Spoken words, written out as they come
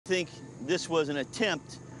think this was an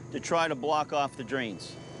attempt to try to block off the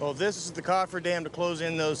drains. Well, if this is the coffer dam to close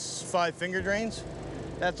in those 5 finger drains,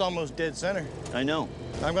 that's almost dead center. I know.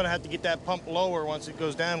 I'm gonna have to get that pump lower once it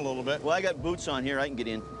goes down a little bit. Well, I got boots on here. I can get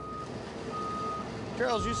in.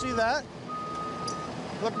 Charles, you see that?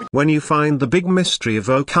 When you find the big mystery of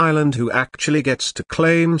Oak Island, who actually gets to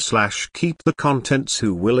claim/keep the contents,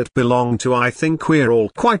 who will it belong to? I think we're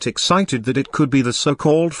all quite excited that it could be the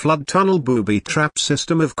so-called flood tunnel booby trap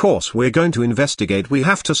system. Of course we're going to investigate. We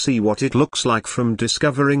have to see what it looks like, from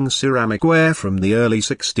discovering ceramic ware from the early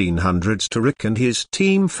 1600s to Rick and his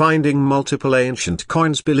team finding multiple ancient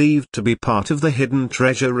coins believed to be part of the hidden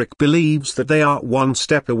treasure. Rick believes that they are one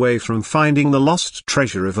step away from finding the lost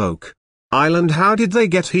treasure of Oak Island. How did they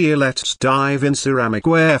get here? Let's dive in. Ceramic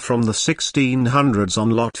ware from the 1600s on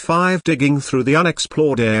Lot 5. Digging through the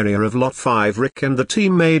unexplored area of Lot 5, Rick and the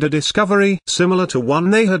team made a discovery similar to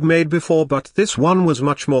one they had made before, but this one was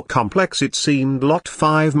much more complex. It seemed Lot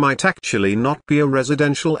 5 might actually not be a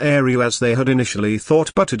residential area as they had initially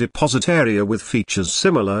thought, but a deposit area with features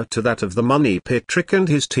similar to that of the money pit. Rick and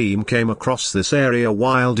his team came across this area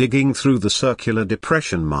while digging through the circular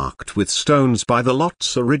depression marked with stones by the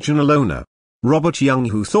lot's original owner, Robert Young,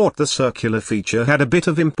 who thought the circular feature had a bit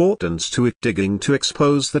of importance to it. Digging to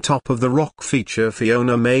expose the top of the rock feature,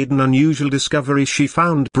 Fiona made an unusual discovery. She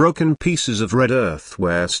found broken pieces of red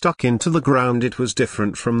earthware stuck into the ground. It was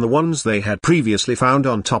different from the ones they had previously found.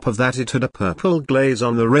 On top of that, it had a purple glaze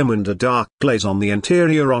on the rim and a dark glaze on the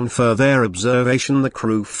interior. On further observation, the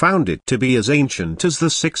crew found it to be as ancient as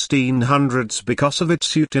the 1600s because of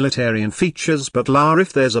its utilitarian features. But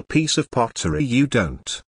if there's a piece of pottery you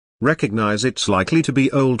don't recognize, it's likely to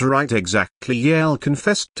be older. Right, exactly. Yale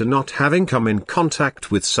confessed to not having come in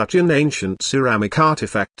contact with such an ancient ceramic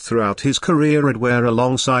artifact throughout his career. Redware,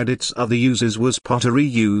 alongside its other uses, was pottery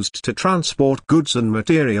used to transport goods and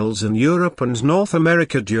materials in Europe and North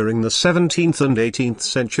America during the 17th and 18th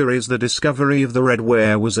centuries. The discovery of the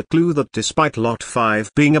redware was a clue that despite Lot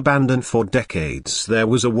 5 being abandoned for decades, there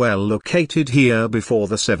was a well located here before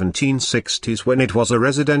the 1760s when it was a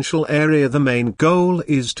residential area. The main goal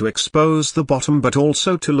is to expose the bottom, but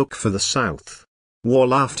also to look for the south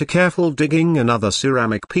wall. After careful digging, another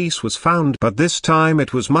ceramic piece was found, but this time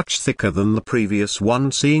it was much thicker than the previous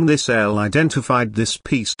one. Seeing this, Elle identified this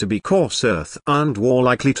piece to be coarse earth and wall,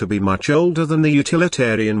 likely to be much older than the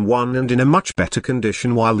utilitarian one and in a much better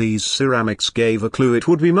condition. While these ceramics gave a clue, it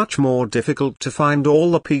would be much more difficult to find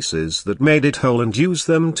all the pieces that made it whole and use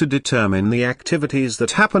them to determine the activities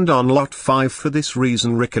that happened on Lot 5. For this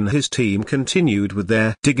reason, Rick and his team continued with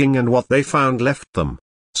their digging, and what they found left them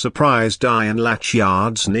surprised. Iron latch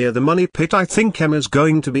yards near the money pit. I think Emma's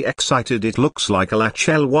going to be excited. It looks like a latch.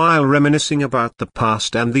 While reminiscing about the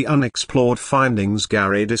past and the unexplored findings,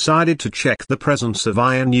 Gary decided to check the presence of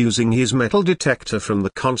iron using his metal detector. From the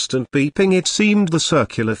constant beeping, it seemed the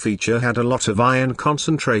circular feature had a lot of iron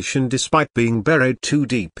concentration despite being buried too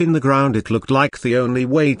deep in the ground. It looked like the only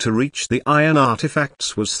way to reach the iron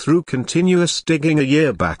artifacts was through continuous digging. A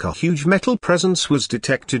year back, a huge metal presence was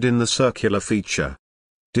detected in the circular feature.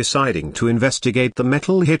 Deciding to investigate the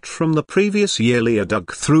metal hit from the previous year, Leah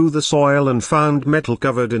dug through the soil and found metal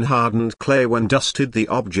covered in hardened clay. When dusted, the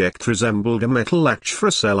object resembled a metal latch for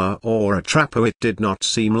a cellar or a trapper. It did not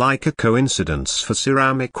seem like a coincidence for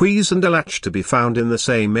ceramic keys and a latch to be found in the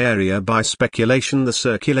same area. By speculation, the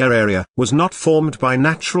circular area was not formed by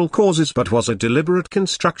natural causes but was a deliberate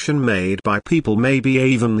construction made by people, maybe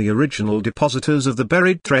even the original depositors of the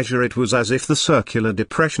buried treasure. It was as if the circular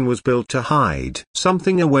depression was built to hide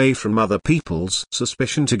something away from other people's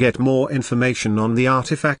suspicion. To get more information on the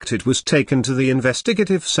artifact, it was taken to the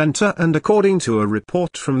investigative center, and according to a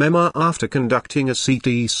report from Emma, after conducting a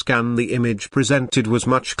CT scan, the image presented was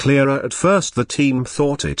much clearer. At first the team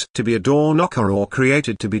thought it to be a door knocker or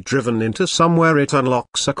created to be driven into somewhere it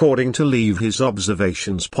unlocks. According to Leave, his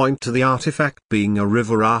observations point to the artifact being a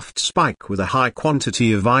river raft spike with a high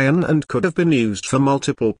quantity of iron and could have been used for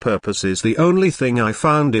multiple purposes. The only thing I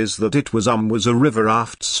found is that it was a river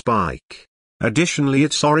raft spike. Additionally,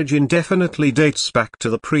 its origin definitely dates back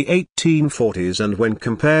to the pre-1840s, and when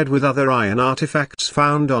compared with other iron artifacts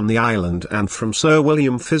found on the island and from Sir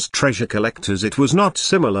William Phiz treasure collectors, it was not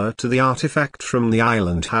similar to the artifact from the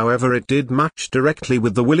island. However, it did match directly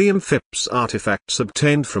with the William Phipps artifacts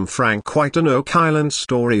obtained from Frank White, an Oak Island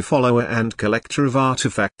story follower and collector of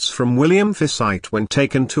artifacts from William Phiz site. When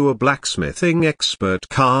taken to a blacksmithing expert,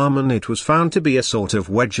 Carmen, it was found to be a sort of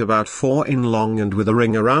wedge about 4 in long and with a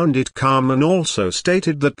ring around it. Carmen also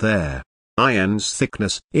stated that there Iron's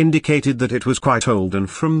thickness indicated that it was quite old, and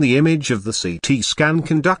from the image of the CT scan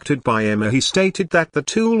conducted by Emma, he stated that the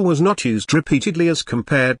tool was not used repeatedly as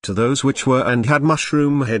compared to those which were and had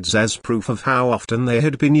mushroom heads as proof of how often they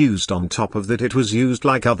had been used. On top of that, it was used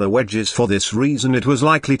like other wedges. For this reason it was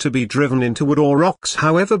likely to be driven into wood or rocks.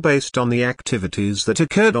 However, based on the activities that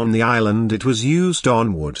occurred on the island, it was used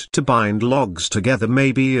on wood to bind logs together,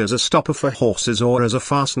 maybe as a stopper for horses or as a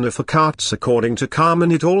fastener for carts. According to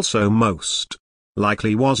Carmen, it also most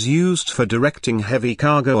likely was used for directing heavy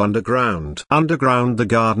cargo underground. The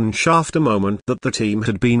garden shaft. A moment that the team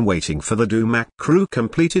had been waiting for. The Dumac crew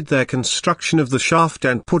completed their construction of the shaft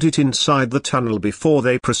and put it inside the tunnel before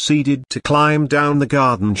they proceeded to climb down the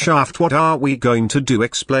garden shaft. What are we going to do?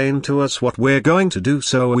 Explain to us what we're going to do.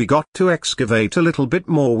 So we got to excavate a little bit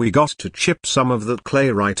more. We got to chip some of that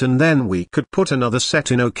clay, right, and then we could put another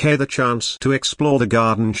set in. Okay, the chance to explore the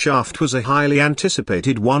garden shaft was a highly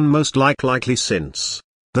anticipated one, most likely since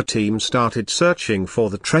the team started searching for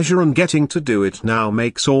the treasure, and getting to do it now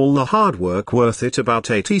makes all the hard work worth it. About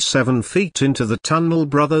 87 feet into the tunnel,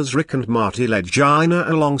 brothers Rick and Marty Lagina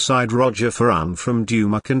alongside Roger Ferran from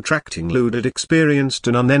Duma Contracting Limited experienced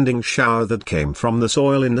an unending shower that came from the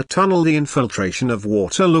soil in the tunnel. The infiltration of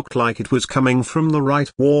water looked like it was coming from the right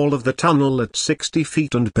wall of the tunnel at 60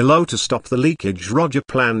 feet and below. To stop the leakage, Roger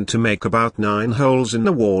planned to make about 9 holes in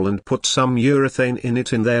the wall and put some urethane in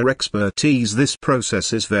it. In their expertise, this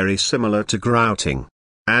process is very similar to grouting,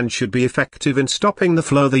 and should be effective in stopping the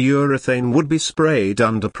flow. The urethane would be sprayed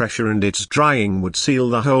under pressure, and its drying would seal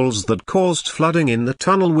the holes that caused flooding in the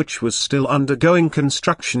tunnel, which was still undergoing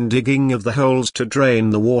construction. Digging of the holes to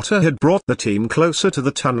drain the water had brought the team closer to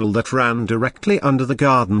the tunnel that ran directly under the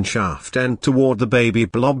garden shaft and toward the baby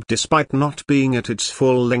blob. Despite not being at its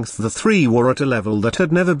full length, the three were at a level that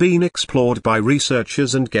had never been explored by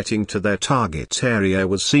researchers, and getting to their target area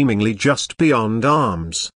was seemingly just beyond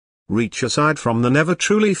arm's reach. Aside from the never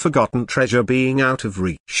truly forgotten treasure being out of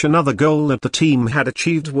reach, another goal that the team had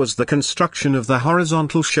achieved was the construction of the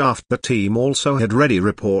horizontal shaft. The team also had ready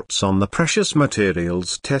reports on the precious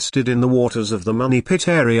materials tested in the waters of the Money Pit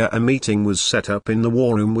area. A meeting was set up in the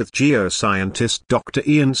war room with geoscientist Dr.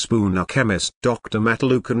 Ian Spooner, chemist Dr. Matt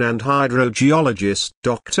Lucan, and hydrogeologist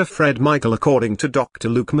Dr. Fred Michael. According to Dr.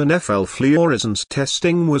 Lucan, FL fluorescence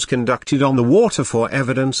testing was conducted on the water for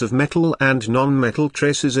evidence of metal and non-metal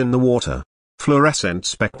traces in the water. Fluorescent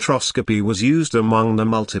spectroscopy was used among the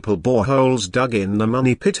multiple boreholes dug in the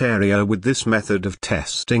Money Pit area. With this method of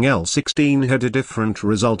testing, L16 had a different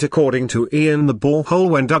result. According to Ian, the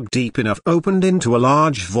borehole, when dug deep enough, opened into a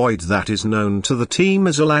large void that is known to the team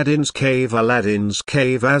as Aladdin's Cave. Aladdin's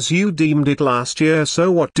Cave, as you deemed it last year.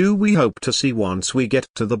 So what do we hope to see once we get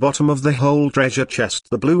to the bottom of the whole treasure chest?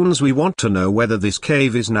 The balloons. We want to know whether this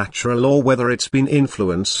cave is natural or whether it's been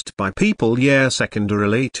influenced by people. Yeah,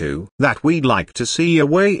 secondarily to that, we'd like to see a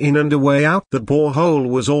way in and a way out. The borehole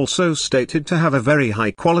was also stated to have a very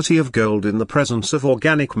high quality of gold in the presence of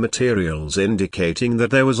organic materials, indicating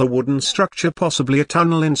that there was a wooden structure, possibly a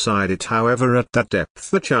tunnel inside it. However, at that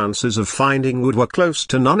depth the chances of finding wood were close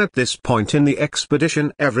to none. At this point in the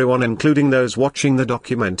expedition, everyone, including those watching the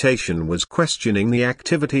documentation, was questioning the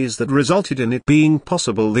activities that resulted in it being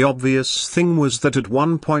possible. The obvious thing was that at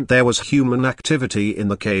one point there was human activity in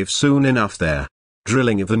the cave. Soon enough, their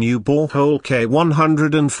drilling of a new borehole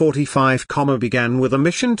K145, began with a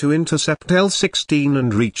mission to intercept L16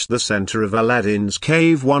 and reach the center of Aladdin's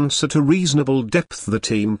Cave. Once at a reasonable depth, the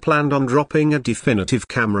team planned on dropping a definitive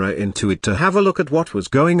camera into it to have a look at what was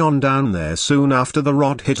going on down there. Soon after, the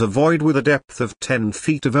rod hit a void with a depth of 10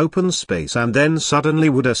 feet of open space, and then suddenly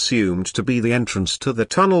would assumed to be the entrance to the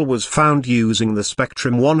tunnel was found. Using the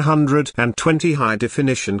Spectrum 120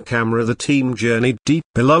 high-definition camera, the team journeyed deep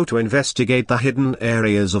below to investigate the hidden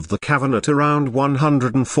areas of the cavern at around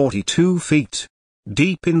 142 feet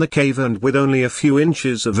deep in the cave, and with only a few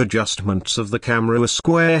inches of adjustments of the camera, a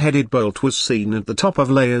square-headed bolt was seen at the top of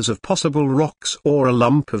layers of possible rocks or a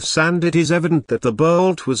lump of sand. It is evident that the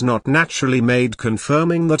bolt was not naturally made,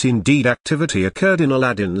 confirming that indeed activity occurred in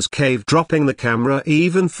Aladdin's Cave. Dropping the camera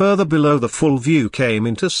even further below, the full view came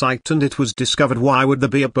into sight, and it was discovered. Why would there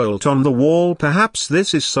be a bolt on the wall? Perhaps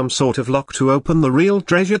this is some sort of lock to open the real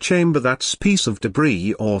treasure chamber. That's piece of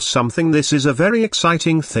debris or something. This is a very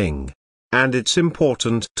exciting thing. and it's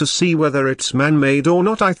important to see whether it's man-made or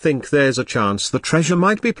not. I think there's a chance the treasure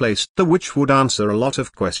might be placed there, which would answer a lot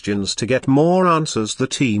of questions. To get more answers, the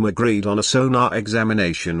team agreed on a sonar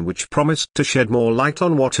examination which promised to shed more light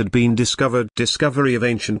on what had been discovered. Discovery of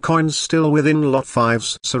ancient coins still within Lot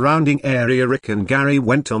 5's surrounding area. Rick and Gary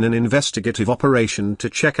went on an investigative operation to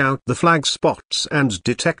check out the flag spots and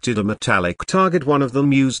detected a metallic target. One of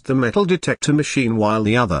them used the metal detector machine while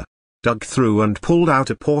the other dug through and pulled out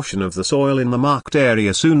a portion of the soil in the marked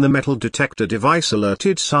area. Soon the metal detector device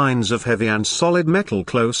alerted signs of heavy and solid metal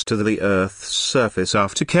close to the Earth's surface.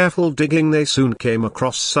 After careful digging, they soon came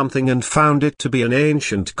across something and found it to be an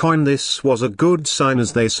ancient coin. This was a good sign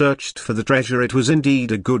as they searched for the treasure. It was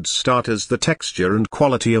indeed a good start, as the texture and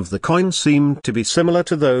quality of the coin seemed to be similar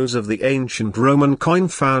to those of the ancient Roman coin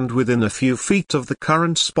found within a few feet of the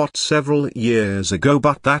current spot several years ago.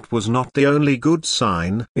 But that was not the only good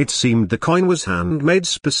sign. It seemed the coin was handmade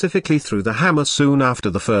specifically through the hammer. Soon after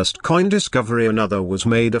the first coin discovery, another was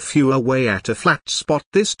made a few away at a flat spot.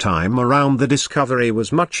 This time around the discovery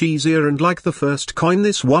was much easier, and like the first coin,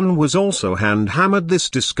 this one was also hand-hammered. This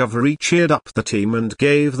discovery cheered up the team and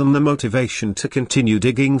gave them the motivation to continue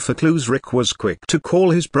digging for clues. Rick was quick to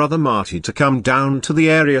call his brother Marty to come down to the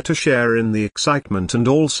area to share in the excitement and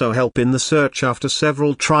also help in the search. After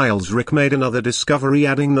several trials, Rick made another discovery,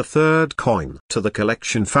 adding the third coin to the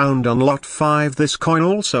collection found on Lot 5. This coin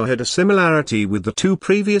also had a similarity with the two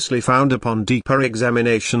previously found. Upon deeper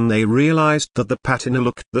examination, they realized that the patina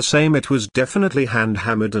looked the same. It was definitely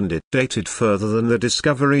hand-hammered, and it dated further than the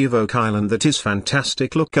discovery of Oak Island. That is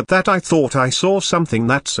fantastic. Look at that. I thought I saw something.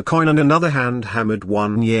 That's a coin and another hand-hammered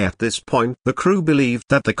one. Yeah, at this point the crew believed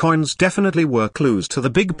that the coins definitely were clues to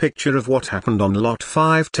the big picture of what happened on Lot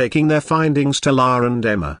 5. Taking their findings to Lara and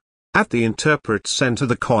Emma at the Interpret Center,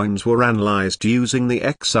 the coins were analyzed using the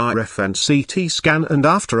XRF and CT scan, and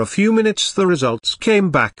after a few minutes the results came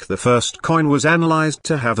back. The first coin was analyzed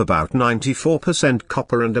to have about 94%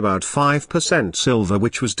 copper and about 5% silver,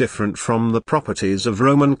 which was different from the properties of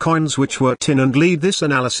Roman coins, which were tin and lead. This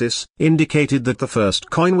analysis indicated that the first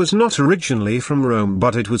coin was not originally from Rome,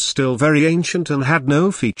 but it was still very ancient and had no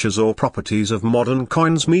features or properties of modern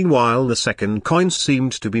coins. Meanwhile, the second coin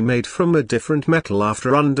seemed to be made from a different metal.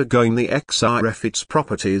 After undergoing the XRF, its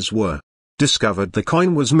properties were discovered. The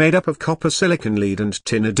coin was made up of copper, silicon, lead and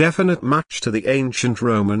tin, a definite match to the ancient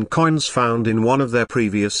Roman coins found in one of their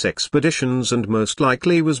previous expeditions, and most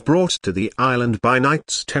likely was brought to the island by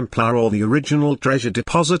Knights Templar or the original treasure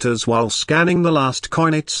depositors. While scanning the last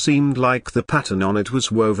coin, it seemed like the pattern on it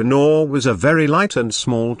was woven or was a very light and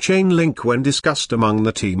small chain link. When discussed among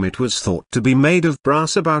the team, it was thought to be made of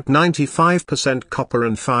brass, about 95% copper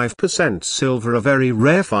and 5% silver, a very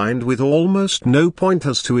rare find with almost no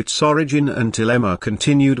pointers to its origin until Emma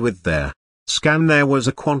continued with their scan. There was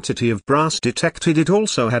a quantity of brass detected. It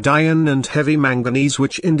also had iron and heavy manganese,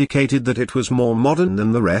 which indicated that it was more modern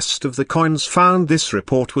than the rest of the coins found. This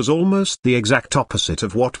report was almost the exact opposite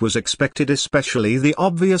of what was expected, especially the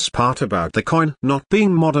obvious part about the coin not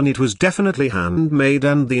being modern. It was definitely handmade,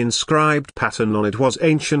 and the inscribed pattern on it was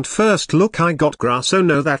ancient. First look, I got grass. Oh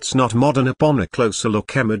no, that's not modern. Upon a closer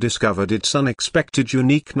look, Emma discovered its unexpected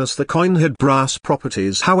uniqueness. The coin had brass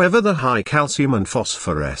properties, however the high calcium and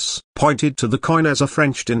phosphorus pointed to the coin as a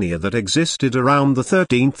French denier that existed around the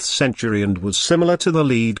 13th century and was similar to the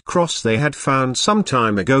lead cross they had found some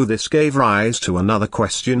time ago. This gave rise to another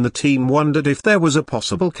question. The team wondered if there was a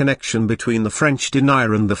possible connection between the French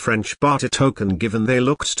denier and the French barter token, given they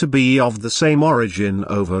looked to be of the same origin.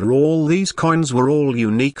 Overall, these coins were all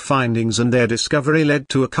unique findings, and their discovery led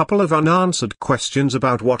to a couple of unanswered questions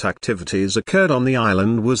about what activities occurred on the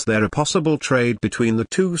island. Was there a possible trade between the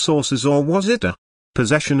two sources, or was it a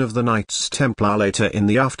possession of the Knights Templar? Later in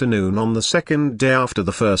the afternoon, on the second day after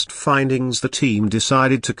the first findings, the team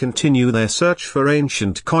decided to continue their search for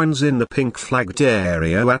ancient coins in the pink-flagged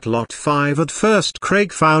area at Lot 5. At first,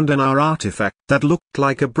 Craig found an artifact that looked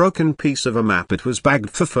like a broken piece of a map. It was bagged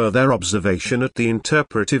for further observation at the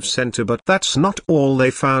Interpretive Center, but that's not all they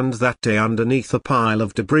found that day. Underneath a pile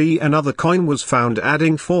of debris, another coin was found,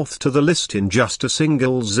 adding fourth to the list in just a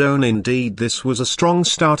single zone. Indeed, this was a strong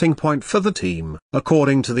starting point for the team.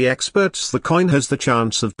 According to the experts, the coin has the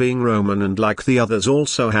chance of being Roman, and like the others,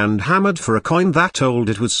 also hand-hammered. For a coin that old,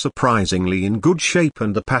 it was surprisingly in good shape,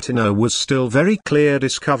 and the patina was still very clear.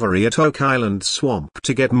 Discovery at Oak Island Swamp.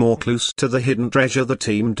 To get more clues to the hidden treasure, the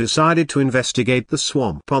team decided to investigate the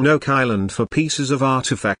swamp on Oak Island for pieces of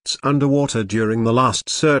artifacts underwater during the last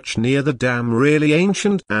search near the dam. Really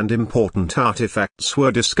ancient and important artifacts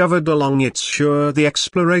were discovered along its shore. The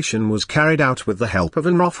exploration was carried out with the help of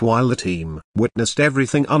an ROV while the team witnessed almost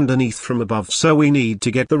everything underneath from above, so we need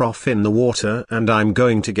to get the ROF in the water, and I'm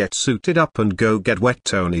going to get suited up and go get wet.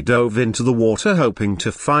 Tony dove into the water hoping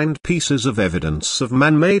to find pieces of evidence of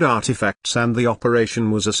man-made artifacts, and the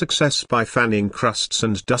operation was a success. By fanning crusts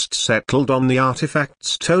and dust settled on the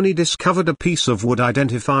artifacts, Tony discovered a piece of wood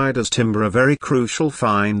identified as timber, a very crucial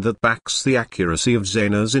find that backs the accuracy of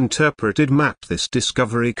Zena's interpreted map. This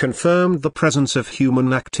discovery confirmed the presence of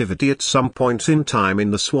human activity at some point in time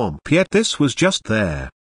in the swamp, yet this was just there.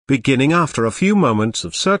 Beginning after a few moments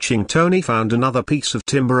of searching, Tony found another piece of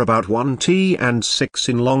timber about 1 and 6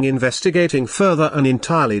 in long. Investigating further, an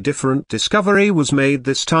entirely different discovery was made.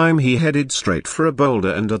 This time he headed straight for a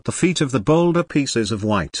boulder, and at the feet of the boulder pieces of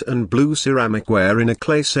white and blue ceramic ware in a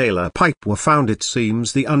clay sailor pipe were found. It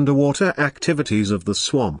seems the underwater activities of the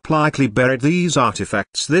swamp likely buried these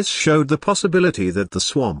artifacts. This showed the possibility that the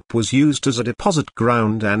swamp was used as a deposit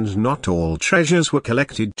ground, and not all treasures were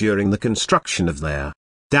collected during the construction of there.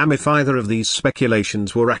 Damn, if either of these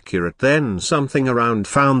speculations were accurate, then something around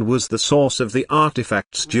found was the source of the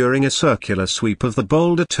artifacts. During a circular sweep of the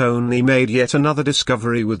boulder, Tony made yet another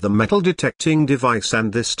discovery with the metal detecting device,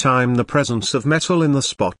 and this time the presence of metal in the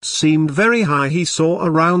spot seemed very high. He saw a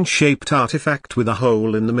round-shaped artifact with a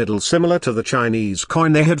hole in the middle, similar to the Chinese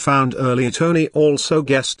coin they had found earlier. Tony also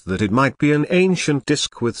guessed that it might be an ancient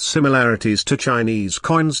disc with similarities to Chinese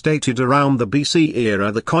coins dated around the BC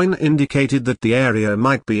era. The coin indicated that the area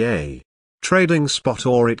might be a trading spot,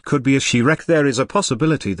 or it could be a shipwreck. There is a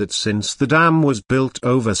possibility that since the dam was built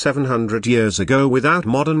over 700 years ago without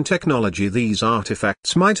modern technology, these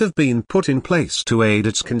artifacts might have been put in place to aid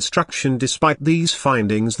its construction. Despite these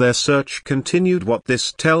findings, their search continued. What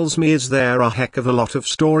this tells me is there are a heck of a lot of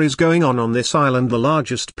stories going on this island. The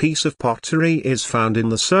largest piece of pottery is found in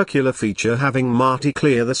the circular feature. Having Marty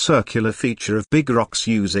clear the circular feature of big rocks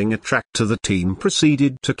using a tractor, the team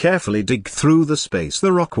proceeded to carefully dig through the space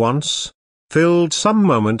the rock once filled. Some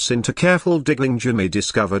moments into careful digging, Jimmy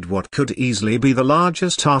discovered what could easily be the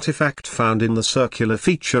largest artifact found in the circular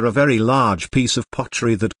feature. A very large piece of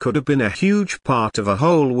pottery that could have been a huge part of a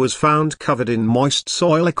hole was found covered in moist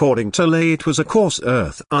soil. According to Lay, it was a coarse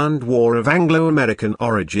earth and ware of Anglo-American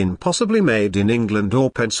origin, possibly made in England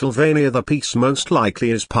or Pennsylvania. The piece most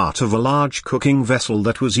likely is part of a large cooking vessel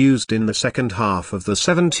that was used in the second half of the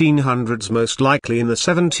 1700s, most likely in the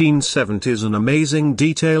 1770s. An amazing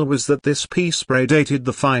detail was that this piece predated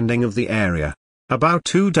the finding of the area. About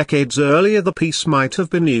 2 decades earlier, the piece might have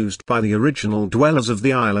been used by the original dwellers of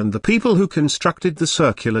the island, the people who constructed the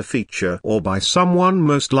circular feature, or by someone,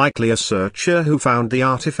 most likely a searcher, who found the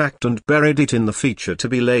artifact and buried it in the feature to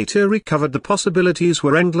be later recovered. The possibilities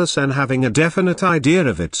were endless, and having a definite idea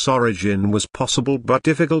of its origin was possible but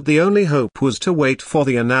difficult. The only hope was to wait for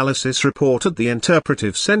the analysis report at the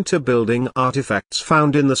Interpretive Center building artifacts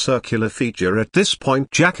found in the circular feature. At this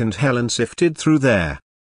point, Jack and Helen sifted through their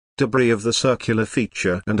debris of the circular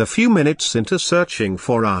feature, and a few minutes into searching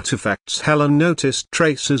for artifacts, Helen noticed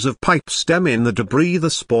traces of pipe stem in the debris.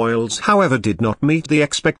 The spoils, however, did not meet the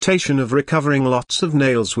expectation of recovering lots of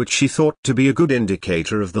nails, which she thought to be a good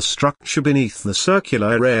indicator of the structure beneath the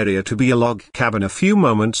circular area to be a log cabin. A few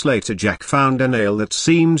moments later, Jack found a nail that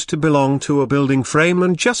seemed to belong to a building frame,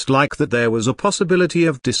 and just like that, there was a possibility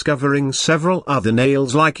of discovering several other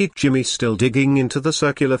nails like it. Jimmy, still digging into the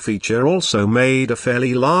circular feature, also made a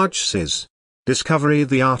fairly large discovery.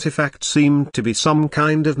 The artifact seemed to be some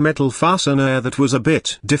kind of metal fastener that was a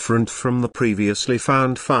bit different from the previously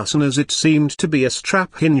found fasteners. It seemed to be a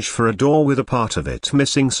strap hinge for a door with a part of it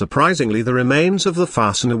missing. Surprisingly, the remains of the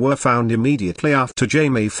fastener were found immediately after.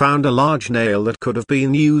 Jamie found a large nail that could have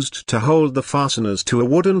been used to hold the fasteners to a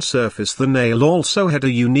wooden surface. The nail also had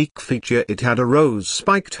a unique feature. It had a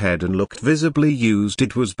rose-spiked head and looked visibly used.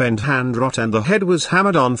 It was bent hand wrought, and the head was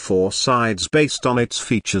hammered on 4 sides. Based on its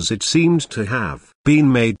features, it seemed to have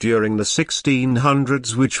been made during the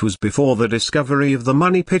 1600s, which was before the discovery of the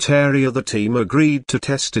Money Pit area. The team agreed to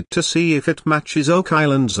test it to see if it matches Oak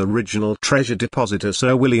Island's original treasure depositor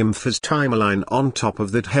Sir William Fiz's timeline. On top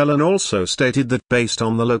of that, Helen also stated that based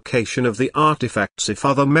on the location of the artifacts, if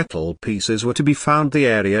other metal pieces were to be found, the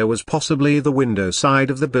area was possibly the window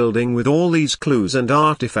side of the building. With all these clues and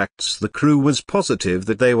artifacts, the crew was positive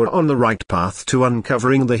that they were on the right path to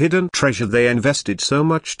uncovering the hidden treasure they invested so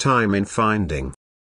much time in finding.